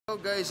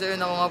Hello guys, ayun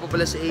ako nga po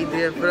pala si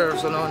Adrian Ferrer,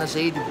 Salon na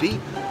si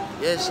mradbeat.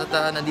 Yes, at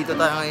nandito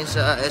tayo ngayon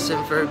sa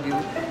SM Fairview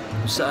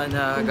kung saan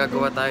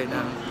gagawa tayo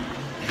ng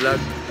vlog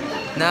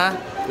na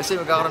kasi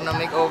magkakaroon ng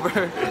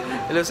makeover.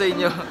 Hello sa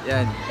inyo.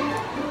 Yan.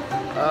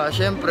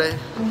 Syempre,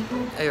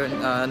 ayun,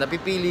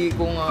 napipili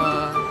kong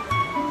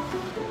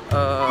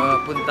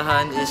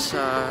puntahan is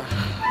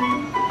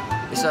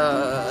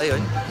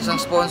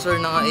isang sponsor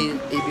ng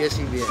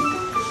ABS-CBN.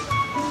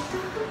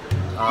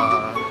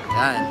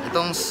 Yan,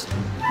 itong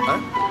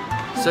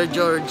Sir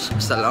George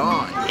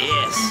Salon.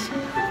 Yes.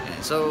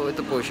 Yan. So ito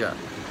po siya.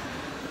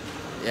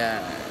 Yan.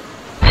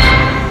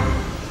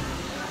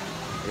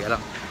 Teka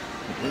lang.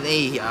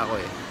 Nahihiya ako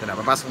eh. Ito na,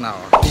 papasok na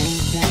ako.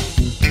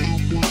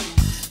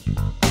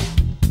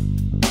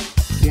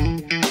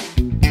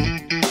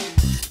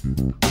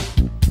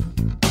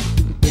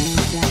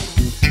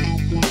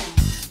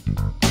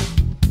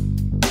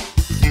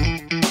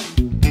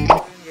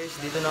 Guys,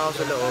 dito na ako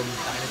sa loob.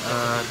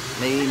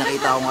 May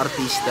nakita akong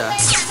artista.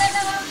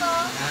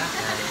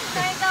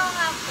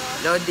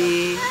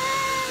 Lodi!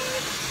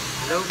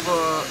 Hello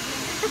po!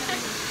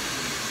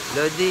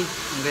 Lodi,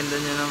 ang ganda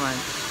niyo naman.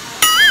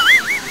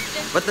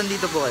 Ba't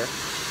nandito po kayo?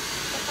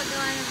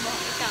 Papagawa ng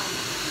buhok. Ikaw?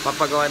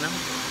 Papagawa ng?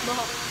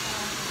 Buhok.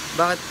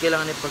 Bakit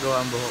kailangan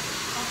ipagawa ang buhok?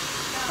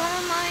 Para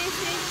maayos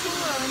na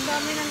itsura. Ang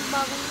dami ng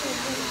bagong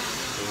tubo.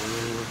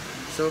 Oh.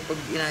 So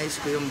pag inayos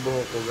ko yung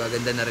buhok ko,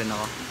 gaganda na rin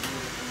ako?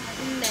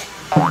 Hindi.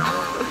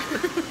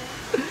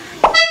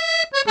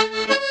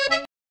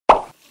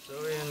 So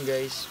yun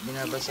guys,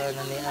 binabasa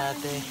na ni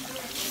ate.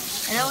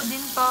 Hello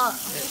din po.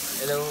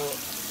 Hello.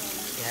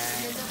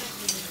 Yan.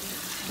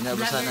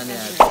 Binabasa na ni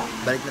ate.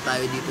 Balik na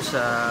tayo dito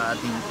sa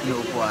ating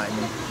inuupuan.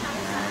 Yan.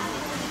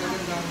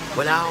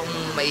 Wala akong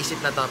maisip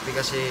na topic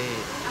kasi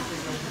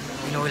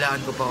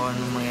inuhulaan ko pa kung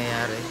anong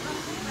mangyayari.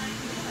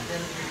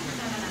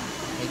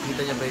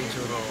 Nakikita niya ba yung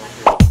suro ko?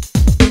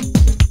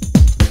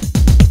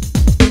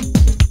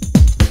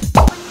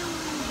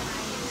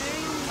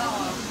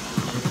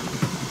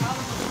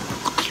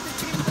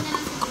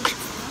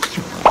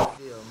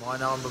 Mukha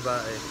na akong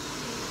babae.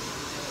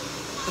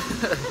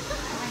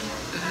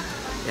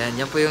 Yan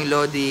po yung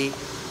Lodi.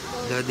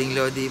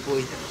 Lodi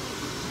po.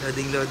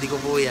 Lodi ko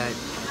po yan.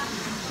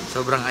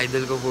 Sobrang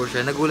idol ko po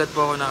siya. Nagulat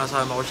po ako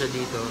nakasama ko siya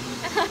dito.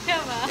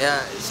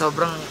 Kaya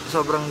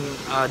sobrang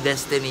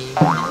destiny.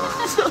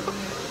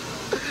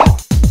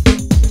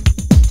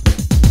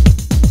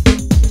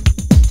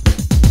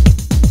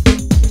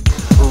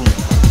 Boom.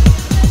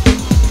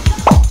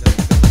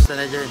 Kamusta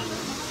na dyan?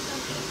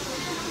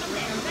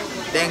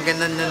 Ang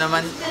ganda na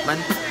naman. Man.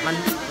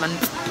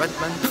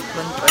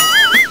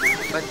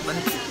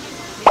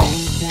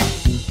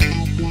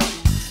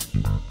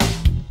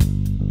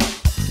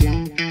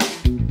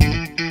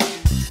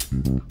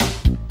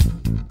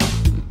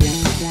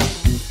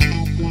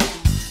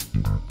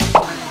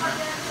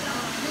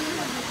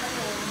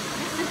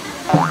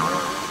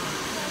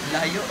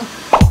 Layo.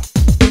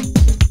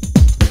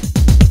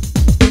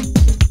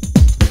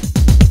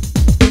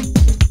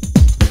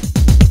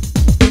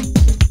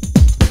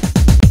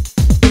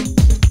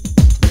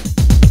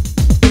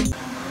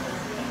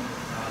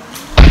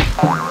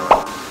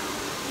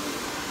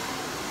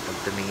 Pag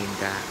tumingin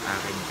ka,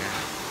 akin ka.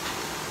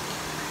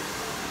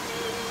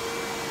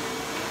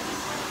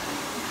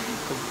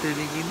 Pag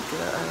tumingin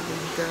ka,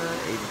 akin ka.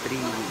 In 3,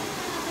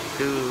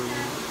 2, 1.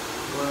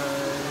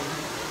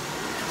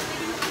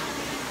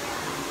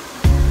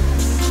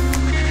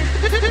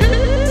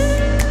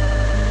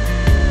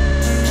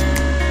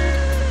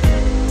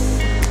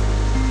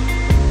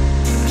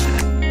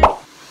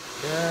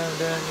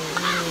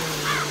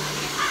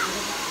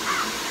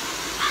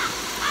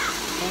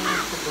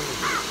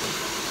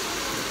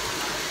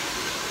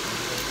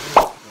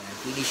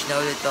 Finish na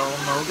ulit akong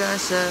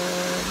mahugasan.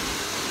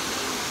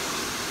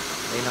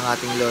 Ayun ang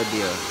ating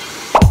Lodi, oh.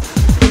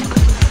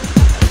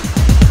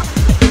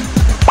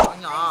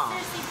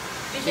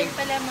 Bigyan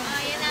pala mo.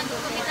 Yan ang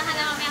gugumitahan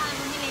na kami ako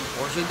bumili.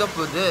 Oh, siya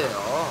pwede,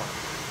 oh.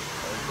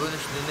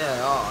 Bonus din eh,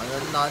 oh.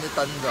 Ayan na ni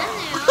Tanda.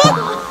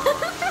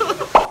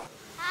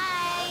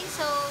 Hi!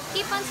 So,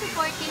 keep on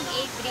supporting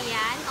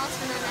Adrian,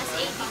 also known as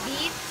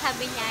mradbeat.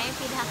 Sabi niya, yung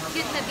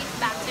pinaka-cute na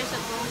beatboxer sa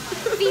buong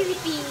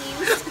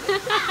Philippines.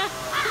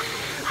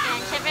 Yan,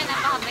 syempre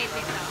napakabait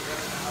ito.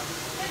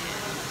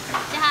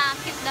 Tsaka,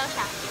 cute daw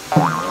siya.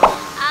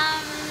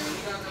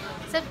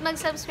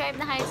 Mag-subscribe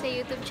na kayo sa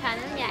YouTube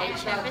channel niya and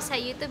syempre sa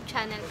YouTube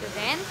channel ko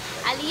din,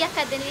 Aliyah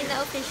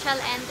Cadenina Official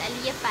and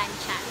Aliyah Fan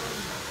Channel.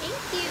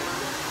 Thank you!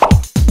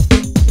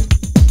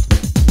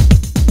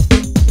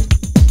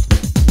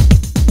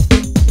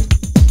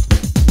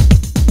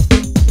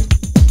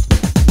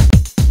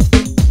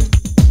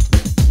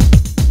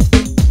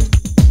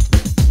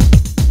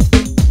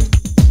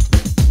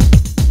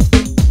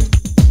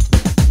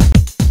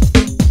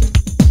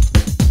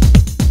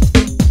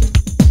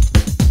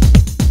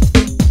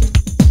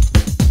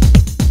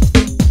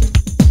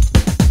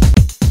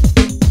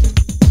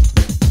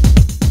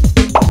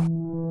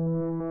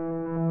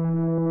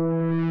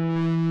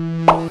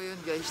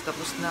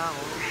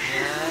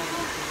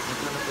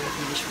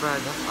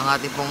 ang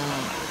ating pong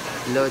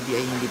Lodi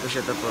ay hindi pa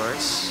siya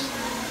tapos.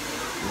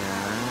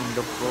 Yan,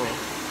 look po.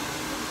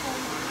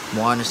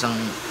 Mukha na siyang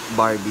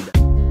Barbie.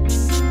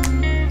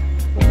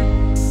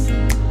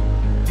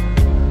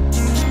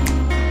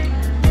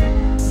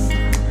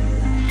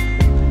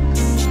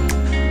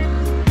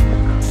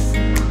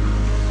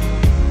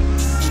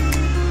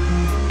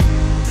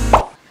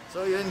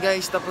 So yun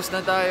guys, tapos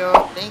na tayo.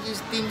 Thank you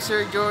Team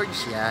Sir George.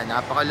 Yan,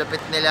 napakalupit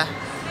nila.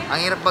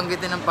 Ang hirap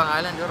banggitin ng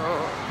pangalan,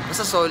 pero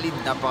basta solid,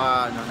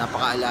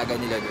 napakaalaga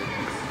nila doon.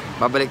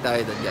 Babalik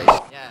tayo doon guys.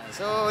 Yan,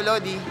 so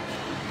Lodi,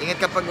 ingat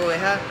ka pag uwi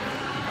ha.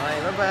 Okay,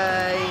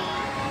 bye-bye.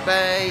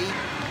 Bye.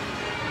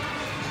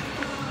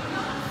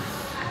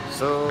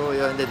 So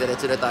yun,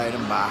 diretso na tayo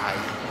ng bahay.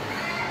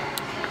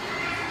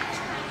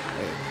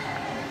 Okay.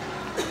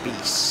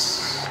 Peace.